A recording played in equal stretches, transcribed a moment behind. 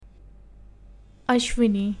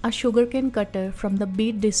Ashwini, a sugarcane cutter from the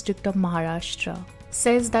Beed district of Maharashtra,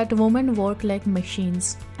 says that women work like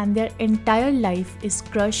machines and their entire life is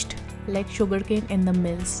crushed like sugarcane in the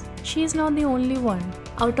mills. She is not the only one.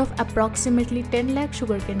 Out of approximately 10 lakh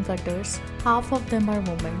sugarcane cutters, half of them are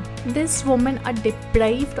women. These women are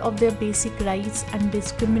deprived of their basic rights and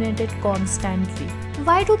discriminated constantly.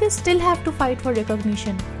 Why do they still have to fight for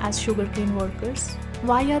recognition as sugarcane workers?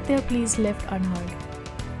 Why are their pleas left unheard?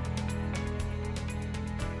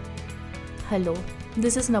 Hello,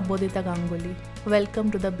 this is Nabodita Ganguly.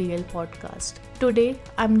 Welcome to the BL podcast. Today,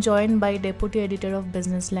 I'm joined by Deputy Editor of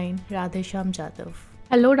Business Line, Radhesham Jadhav.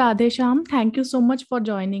 Hello, Radhesham. Thank you so much for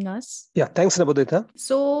joining us. Yeah, thanks, Nabodita.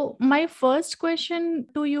 So, my first question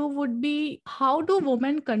to you would be, how do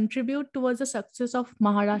women contribute towards the success of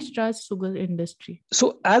Maharashtra's sugar industry?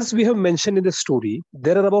 So, as we have mentioned in the story,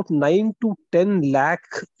 there are about 9 to 10 lakh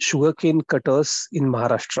sugarcane cutters in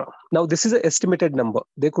Maharashtra. Now, this is an estimated number.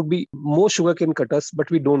 There could be more sugarcane cutters,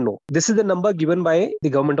 but we don't know. This is the number given by the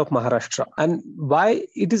government of Maharashtra. And why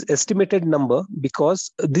it is estimated number?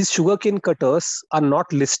 Because these sugarcane cutters are not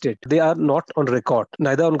listed. They are not on record,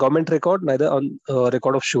 neither on government record, neither on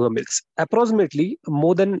record of sugar mills. Approximately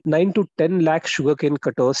more than 9 to 10 lakh sugarcane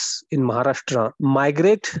cutters in Maharashtra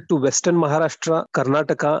migrate to Western Maharashtra,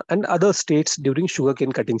 Karnataka, and other states during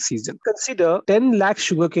sugarcane cutting season. Consider 10 lakh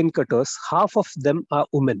sugarcane cutters, half of them are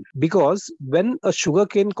women. Because when a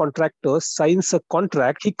sugarcane contractor signs a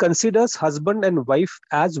contract, he considers husband and wife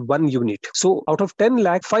as one unit. So out of 10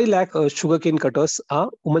 lakh, 5 lakh sugarcane cutters are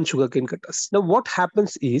women sugarcane cutters. Now what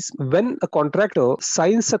happens is when a contractor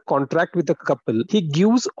signs a contract with a couple, he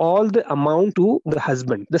gives all the amount to the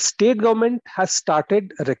husband. The state government has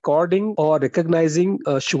started recording or recognizing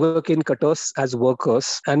sugarcane cutters as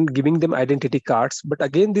workers and giving them identity cards. But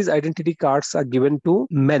again, these identity cards are given to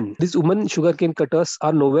men. These women sugarcane cutters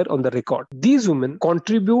are nowhere on the record. These women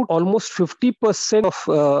contribute almost 50%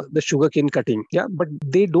 of the sugarcane cutting, but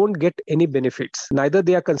they don't get any benefits. Neither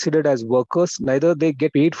they are considered as workers, neither they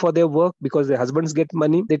get paid for their work because their husbands get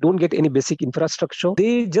money. They don't get any basic infrastructure.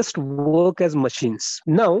 They just work as machines.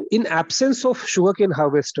 Now, in absence of sugarcane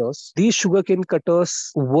harvesters, these sugarcane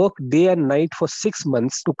cutters work day and night for 6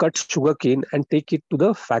 months to cut sugarcane and take it to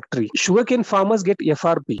the factory. Sugarcane farmers get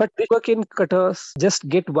FRP, but the sugarcane cutters just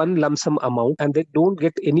get one lump sum amount and they don't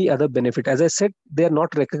get any other benefit. As I said, they are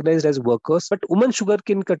not recognized as workers, but women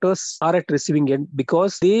sugarcane cutters are at receiving end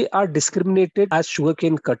because they are discriminated as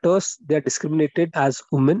sugarcane cutters. They are discriminated as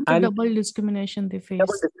women. The double discrimination they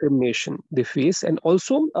face. And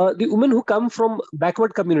also the women who come from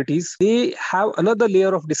backward communities, they have another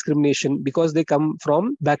layer of discrimination because they come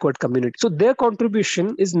from backward community. So their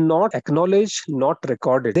contribution is not acknowledged, not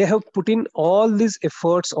recorded. They have put in all these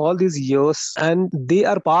efforts, all these years, and they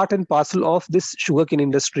are part and parcel of this sugarcane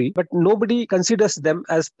industry, but nobody considers them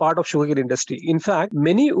as part of sugarcane industry. In fact,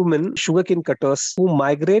 many women sugarcane cutters who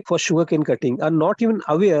migrate for sugarcane cutting are not even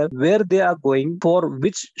aware where they are going, for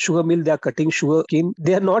which sugar mill they are cutting sugarcane.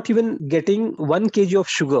 They are not even getting 1 kg of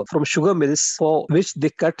sugar from sugar mills for which they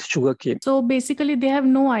cut sugarcane. So basically, they have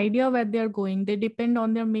no idea where they are going. They depend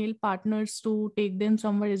on their male partners to take them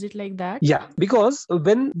somewhere. Is it like that? Yeah, because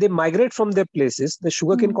when they migrate from their places, the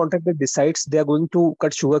sugarcane contractor decides they are going to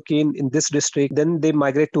cut sugarcane in this district, then they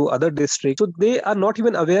migrate to other districts. So they are not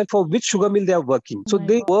even aware for which sugar mill they are working. So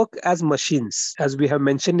they work as machines, as we have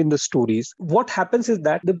mentioned in the stories. What happens is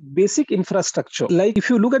that the basic infrastructure, like if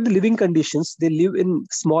you look at the living conditions, they live in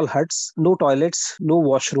small huts, no toilets, no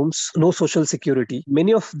washrooms, no social security.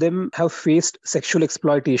 Many of them have faced sexual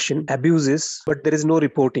exploitation, abuses, but there is no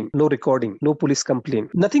reporting, no recording, no police complaint.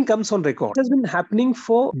 Nothing comes on record. It has been happening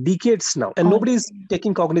for decades now, and nobody is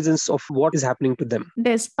taking cognizance of what is happening to them.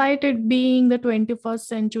 Despite it being the 21st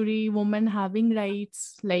century, women having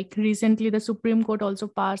rights, like recently the Supreme Court also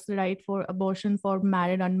passed the right for abortion for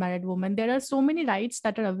married, unmarried women. There are so many rights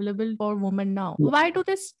that are available for women now. Why do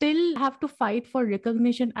they still have to fight for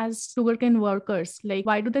recognition as sugarcane workers? Like,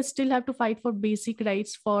 why do they still have to fight for basic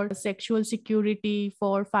rights, for sexual security,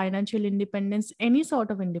 for financial independence, any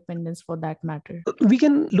sort of independence for that matter? We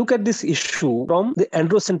can look at this issue from the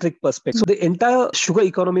androcentric perspective. So the entire sugar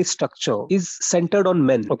economy structure is centered on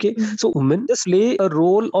men. Okay, so women just play a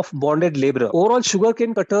role of bonded laborer. Overall,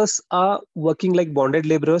 sugarcane cutters are working like bonded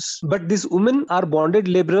laborers, but these women are bonded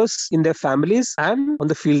laborers in their families and on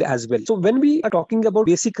the field as well. So when we are talking about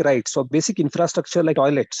basic rights or basic infrastructure like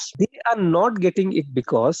toilets. They are not getting it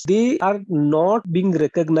because they are not being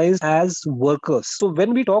recognized as workers. So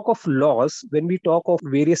when we talk of laws, when we talk of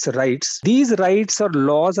various rights, these rights or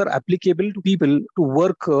laws are applicable to people, to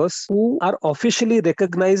workers who are officially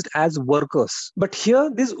recognized as workers. But here,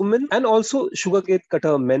 these women and also sugarcane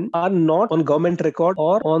cutter men are not on government record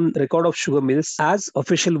or on record of sugar mills as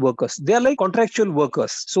official workers. They are like contractual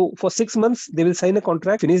workers. So for 6 months, they will sign a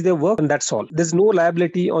contract, finish their work, and that's all. There's no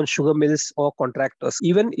liability on sugar mills or contractors.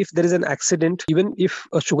 Even if there is an accident, even if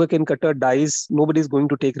a sugarcane cutter dies, nobody is going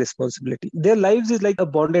to take responsibility. Their lives is like a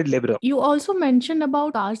bonded laborer. You also mentioned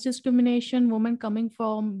about caste discrimination. Women coming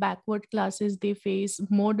from backward classes, they face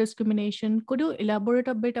more discrimination. Could you elaborate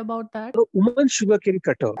a bit about that? A woman sugarcane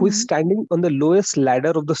cutter who is standing on the lowest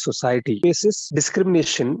ladder of the society faces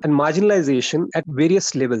discrimination and marginalization at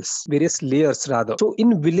various levels, various layers rather. So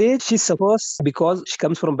in village, she suffers because she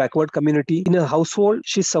comes from backward community. In a household,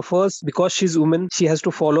 she suffers because she's woman. She has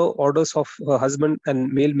to follow orders of her husband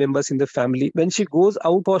and male members in the family. When she goes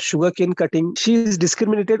out for sugarcane cutting, she is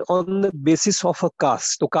discriminated on the basis of her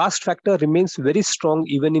caste. So caste factor remains very strong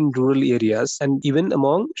even in rural areas and even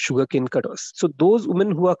among sugarcane cutters. So those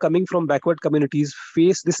women who are coming from backward communities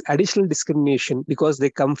face this additional discrimination because they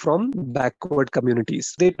come from backward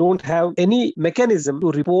communities. They don't have any mechanism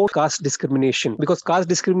to report caste discrimination because caste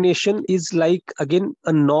discrimination is like again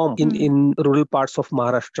a norm in rural parts of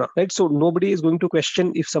Maharashtra, right? So nobody is going to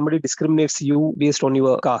question if somebody discriminates you based on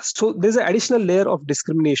your caste. So there's an additional layer of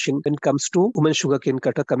discrimination when it comes to women sugarcane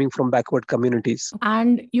cutter coming from backward communities.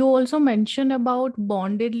 And you also mentioned about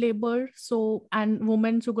bonded labor. So, and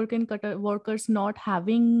women sugarcane cutter workers not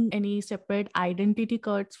having any separate identity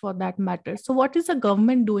cards for that matter. So, what is the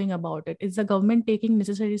government doing about it? Is the government taking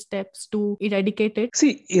necessary steps to eradicate it?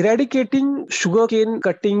 See, eradicating sugarcane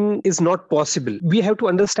cutting is not possible. We have to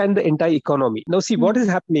understand the entire economy. Now, see what is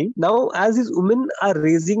happening now as these women are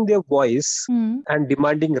raising their voice and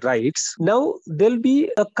demanding rights. Now, there'll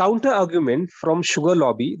be a counter argument from sugar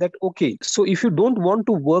lobby that, okay, so if you don't want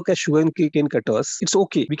to work as sugarcane cutters, it's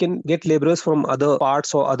okay. We can get laborers from other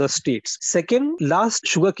parts or other states. Second, last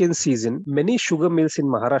sugarcane season, many sugar mills in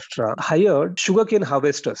Maharashtra hired sugarcane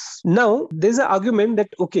harvesters. Now, there's an argument that,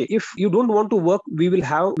 okay, if you don't want to work, we will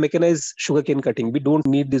have mechanized sugarcane cutting. We don't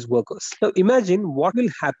need these workers. Now, imagine what will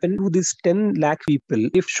happen to these 10 lakh people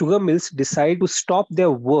if sugar mills decide to stop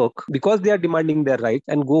their work because they are demanding their right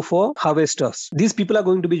and go for harvesters. These people are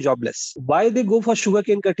going to be jobless. Why they go for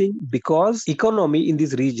sugarcane cutting? Because economy in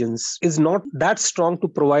these regions is not that strong to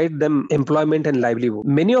provide them employment and livelihood.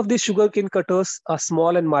 Many of these sugarcane cutters are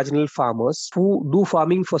small and marginal farmers who do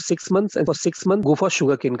farming for 6 months and for 6 months go for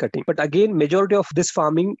sugarcane cutting. But again, majority of this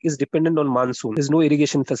farming is dependent on monsoon. There's no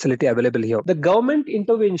irrigation facility available here. The government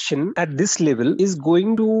intervention at this level is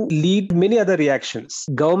going to lead many other reactions.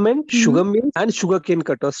 Government, sugar mills and sugarcane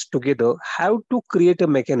cutters together have to create a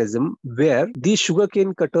mechanism where these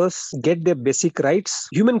sugarcane cutters get their basic rights,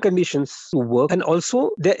 human conditions to work, and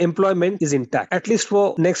also their employment is intact, at least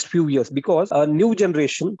for next few years, because a new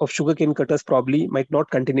generation of sugarcane cutters probably might not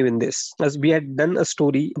continue in this. As we had done a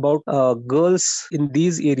story about girls in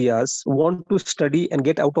these areas want to study and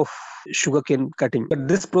get out of sugarcane cutting, but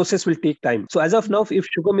this process will take time. So as of now, if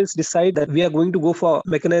sugar mills decide that we are going to go for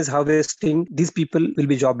mechanized harvesting, these people will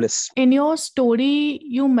be jobless. In your story,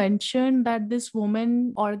 you mentioned that this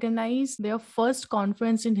woman organized their first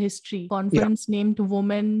conference in history, conference named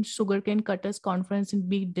Women Sugarcane Cutters Conference in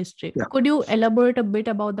Beed District. Could you elaborate a bit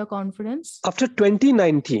about the conference? After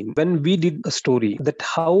 2019, when we did a story that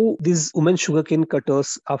how these women sugarcane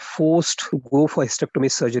cutters are forced to go for hysterectomy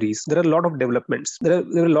surgeries, there are a lot of developments. There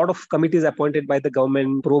are a lot of committees appointed by the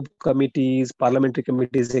government, probe committees, parliamentary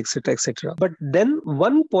committees, etc., etc. But then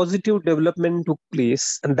one positive development took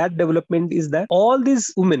place, and that development is that all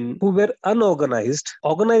these women who were unorganized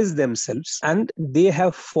organized themselves, and they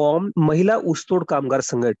have formed Mahila Ustod Kamgar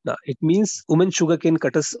Sangatna. It means Women Sugarcane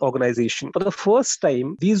Cutters Organization. For the first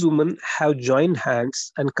time, these women have joined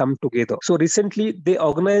hands and come together. So recently, they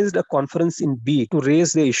organized a conference in B to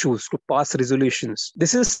raise their issues, to pass resolutions.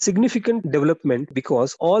 This is a significant development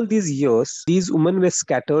because all these years, these women were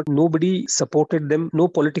scattered. Nobody supported them. No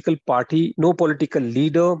political party, no political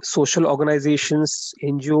leader, social organizations,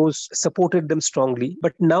 NGOs supported them strongly.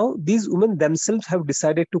 But now these women themselves have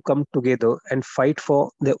decided to come together and fight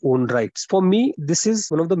for their own rights. For me, this is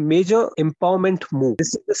one of the major empowerment moves.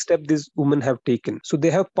 This is the step these women have taken. So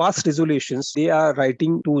they have passed resolutions. They are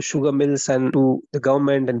writing to sugar mills and to the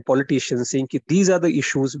government and politicians saying these are the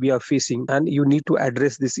issues we are facing and you need to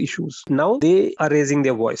address these issues. Now they are raising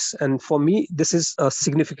their voice. And for me, this is a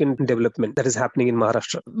significant development that is happening in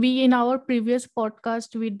Maharashtra. We, in our previous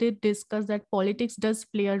podcast, we did discuss that politics does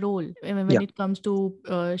play a role when Yeah. it comes to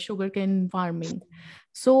sugarcane farming.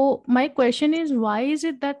 So my question is, why is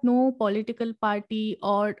it that no political party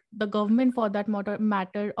or the government for that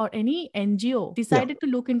matter or any NGO Yeah. decided to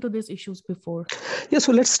look into these issues before? Yeah,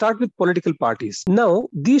 so let's start with political parties. Now,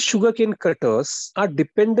 these sugarcane cutters are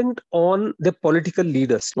dependent on the political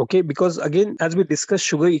leaders, okay? Because again, as we discussed,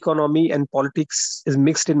 sugar economy and politics is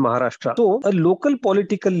mixed in Maharashtra. So, a local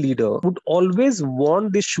political leader would always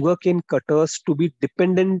want the sugarcane cutters to be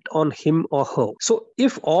dependent on him or her. So,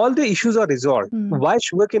 if all the issues are resolved, why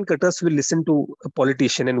sugarcane cutters will listen to a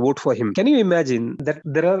politician and vote for him? Can you imagine that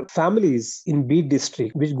there are families in Beed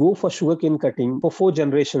district which go for sugarcane cutting for 4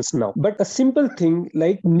 generations now? But a simple thing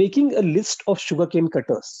like making a list of sugarcane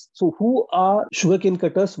cutters. So who are sugarcane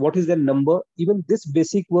cutters? What is their number? Even this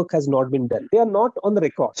basic work has not been done. They are not on the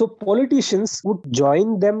record. So politicians would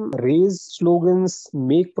join them, raise slogans,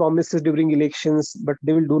 make promises during elections, but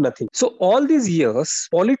they will do nothing. So all these years,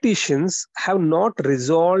 politicians have not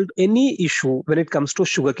resolved any issue when it comes to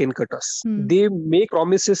sugarcane cutters. They make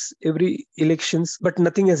promises every elections, but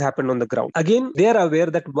nothing has happened on the ground. Again, they are aware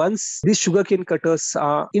that once these sugarcane cutters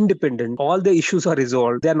are independent, all the issues are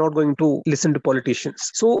resolved, they are not going to listen to politicians.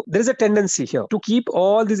 So there is a tendency here to keep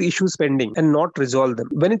all these issues pending and not resolve them.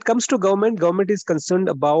 When it comes to government is concerned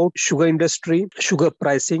about sugar industry, sugar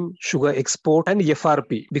pricing, sugar export, and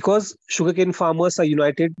FRP. Because sugarcane farmers are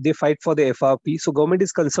united, they fight for the FRP. So government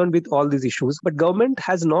is concerned with all these issues, but government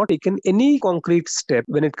has not taken any concrete step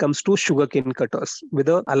when it comes to sugarcane cutters,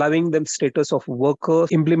 whether allowing them status of workers,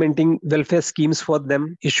 implementing welfare schemes for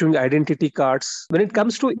them, issuing identity cards. When it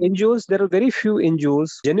comes to NGOs, there are very few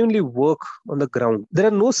NGOs genuinely work on the ground. There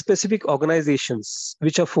are no specific organizations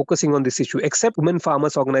which are focusing on this issue except women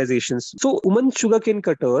farmers organizations. So women sugarcane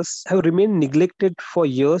cutters have remained neglected for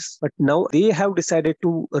years, but now they have decided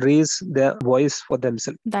to raise their voice for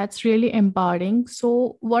themselves. That's really empowering.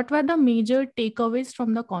 So what were the major takeaways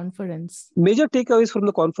from the conference? Major takeaways from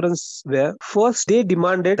the conference were, first, they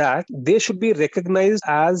demanded that they should be recognized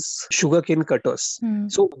as sugarcane cutters.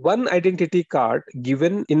 So one identity card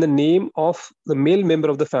given in the name of the male member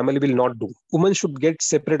of the family will not do. Women should get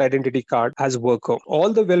separate identity card as worker.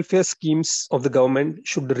 All the welfare schemes of the government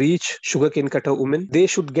should reach sugarcane cutter women. They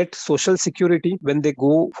should get social security when they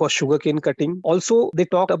go for sugarcane cutting. Also, they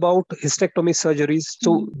talked about hysterectomy surgeries.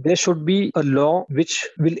 So there should be a law which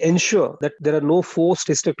will ensure that there are no forced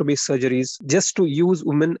hysterectomy surgeries just to use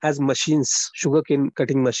women as machines, sugarcane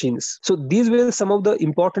cutting machines. So these were some of the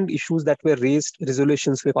important issues that were raised.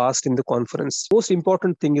 Resolutions were passed in the conference. Most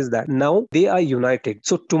important thing is that now they are united.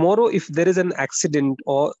 So tomorrow, if there is an accident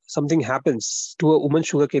or something happens to a woman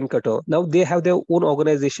sugarcane cutter, now they have their own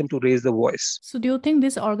organization to raise the voice. So do you think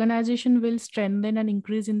this organization will strengthen and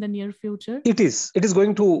increase in the near future? It is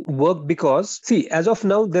going to work because, see, as of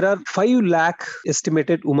now, there are 5 lakh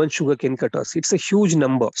estimated women sugarcane cutters. It's a huge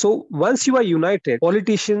number. So once you are united,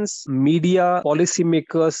 politicians, media,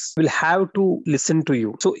 policymakers will have to listen to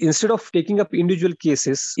you. So instead of taking up individual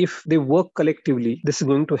cases, if they work collectively, this is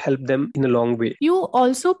going to help them in a long way. You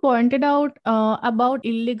also pointed out about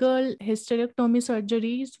illegal hysterectomy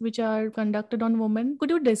surgeries which are conducted on women. Could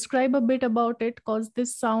you describe a bit about it? Because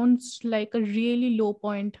this sounds like a really low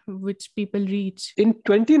point which people reach. In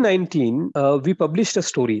 2019, we published a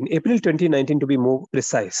story in April 2019 to be more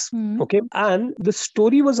precise. Okay, and the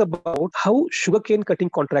story was about how sugarcane cutting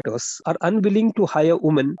contractors are unwilling to hire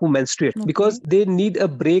women who menstruate because they need a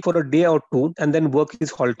break for a day or two and then work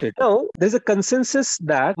is halted. Now, there's a consensus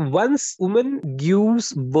that once woman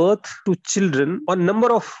gives birth to children or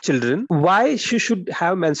number of children, why she should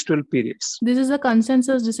have menstrual periods. This is a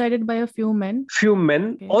consensus decided by a few men.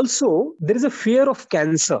 Okay. Also, there is a fear of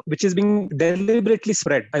cancer which is being deliberately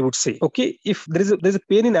spread, I would say. Okay, if there's a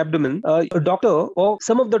pain in abdomen, a doctor or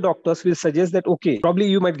some of the doctors will suggest that, okay, probably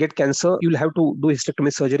you might get cancer, you'll have to do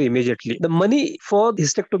hysterectomy surgery immediately. The money for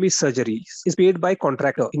hysterectomy surgeries is paid by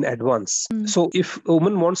contractor in advance. So if a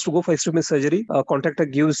woman wants to go for hysterectomy surgery, a contractor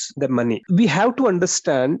gives the money. We have to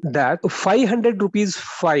understand that 500 rupees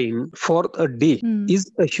fine for a day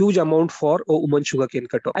is a huge amount for a woman sugarcane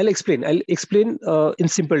cutter. I'll explain in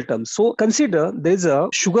simple terms. So consider there's a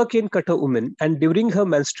sugarcane cutter woman and during her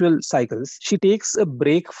menstrual cycles, she takes a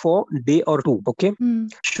break for day or two. Okay.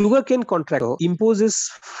 Sugarcane contractor imposes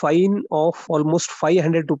fine of almost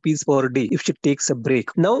 500 rupees per day if she takes a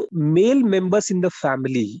break. Now, male members in the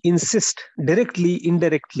family insist directly,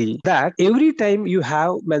 indirectly, that every time you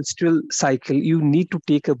have menstrual cycle, you need to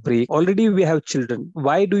take a break. Already we have children.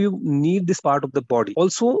 Why do you need this part of the body?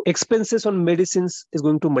 Also, expenses on medicines is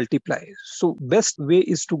going to multiply. So best way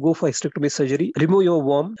is to go for hysterectomy surgery, remove your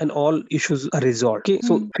womb, and all issues are resolved. Okay,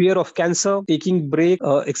 so fear of cancer, taking break,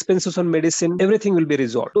 expenses on medicine, everything will be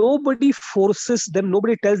resolved. Nobody forces them,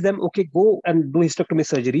 nobody tells them, okay, go and do hysterectomy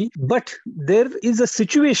surgery. But there is a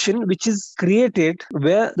situation which is created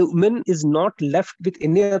where the woman is not left with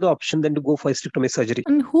any other option than to go for hysterectomy surgery.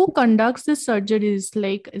 And who conducts these surgeries?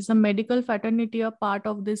 Like, is the medical fraternity a part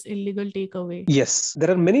of this illegal takeaway? Yes,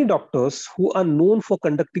 there are many doctors who are known for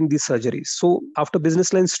conducting these surgeries. So after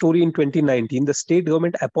Business Line story in 2019, the state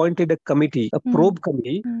government appointed a committee, a probe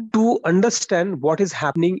committee, to understand what is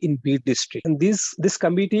happening in Beed district. And this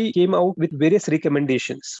committee came out with various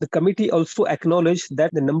recommendations. The committee also acknowledged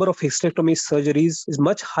that the number of hysterectomy surgeries is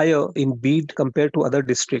much higher in Beed compared to other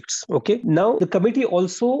districts. Okay. Now, the committee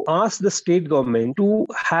also asked the state government to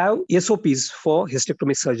have SOPs for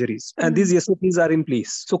hysterectomy surgeries. And these SOPs are in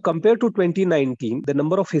place. So compared to 2019, the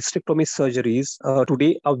number of hysterectomy surgeries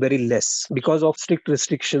today are very less because of strict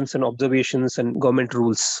restrictions and observations and government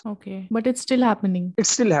rules. Okay. But it's still happening. It's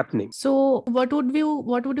still happening. So what would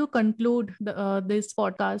you conclude this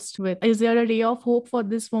podcast with? Is there a ray of hope for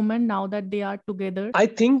this woman now that they are together? I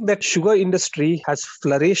think that sugar industry has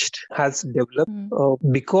flourished, has developed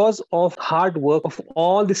because of hard work of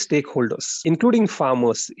all the stakeholders, including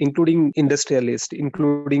farmers, including industrialists,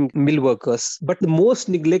 including mill workers. But the most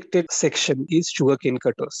neglected section is sugarcane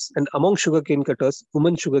cutters. And among sugarcane cutters,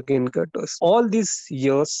 women sugarcane cutters, all these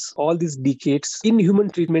years, all these decades, inhuman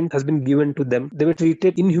treatment has been given to them. They were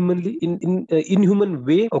treated inhumanly, in inhuman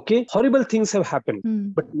way. Okay, horrible things have happened,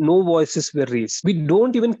 but no voices were raised. We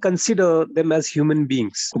don't even consider them as human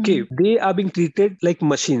beings. Okay, they are being treated like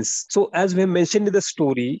machines. So as we have mentioned in the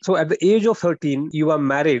story, so at the age of 13, you are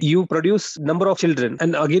married, you produce number of children,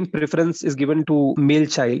 and again preference is given to male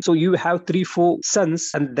child. So you have 3-4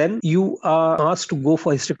 sons, and then you are asked to go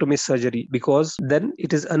for hysterectomy surgery because then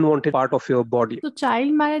it is unwanted part of your body. So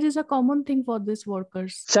child marriage is a common thing for these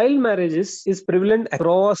workers. Child marriages is prevalent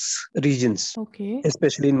across regions,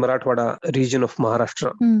 especially in Marathwada region of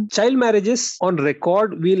Maharashtra. Child marriages on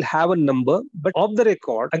record will have a number, but of the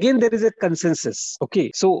record, again there is a consensus.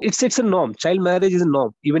 Okay, so it's a norm. Child marriage is a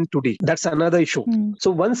norm even today. That's another issue.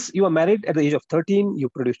 So once you are married at the age of 13, you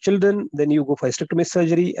produce children, then you go for hysterectomy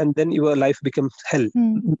surgery, and then your life becomes hell.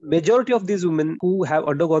 Majority of these women who have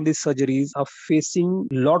undergone these surgeries are facing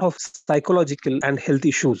a lot of psychological and health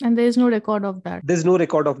issues. And there is no record of that. There's no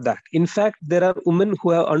record of that. In fact, there are women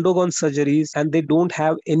who have undergone surgeries and they don't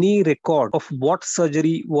have any record of what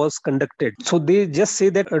surgery was conducted. So they just say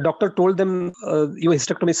that a doctor told them your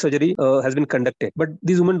hysterectomy surgery has been conducted. But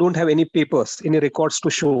these women don't have any papers, any records to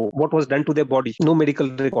show what was done to their body. No medical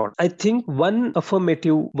record. I think one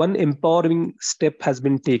affirmative, one empowering step has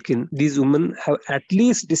been taken. These women have at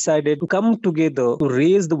least decided to come together to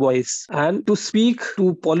raise the voice and to speak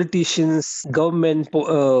to politicians, government,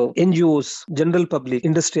 NGOs, general public,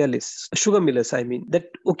 industrialists, sugar millers, I mean, that,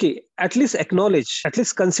 okay, at least acknowledge, at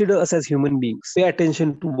least consider us as human beings. Pay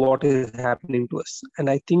attention to what is happening to us. And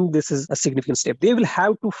I think this is a significant step. They will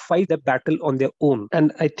have to fight the battle on their own.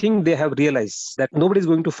 And I think they have realized that nobody is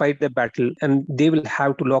going to fight their battle and they will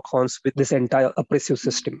have to lock horns with this entire oppressive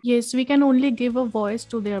system. Yes, we can only give a voice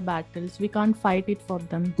to their battles. We can't fight it for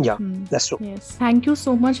them. Yeah, that's true. Yes. Thank you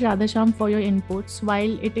so much, Radhasham, for your inputs.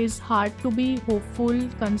 While it is hard to be hopeful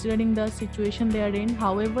considering the situation they are in,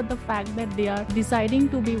 however, the fact that they are deciding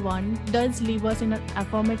to be one does leave us in an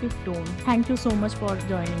affirmative tone. Thank you so much for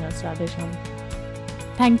joining us, Radhasham.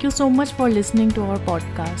 Thank you so much for listening to our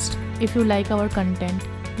podcast. If you like our content,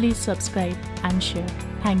 please subscribe and share.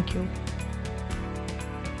 Thank you.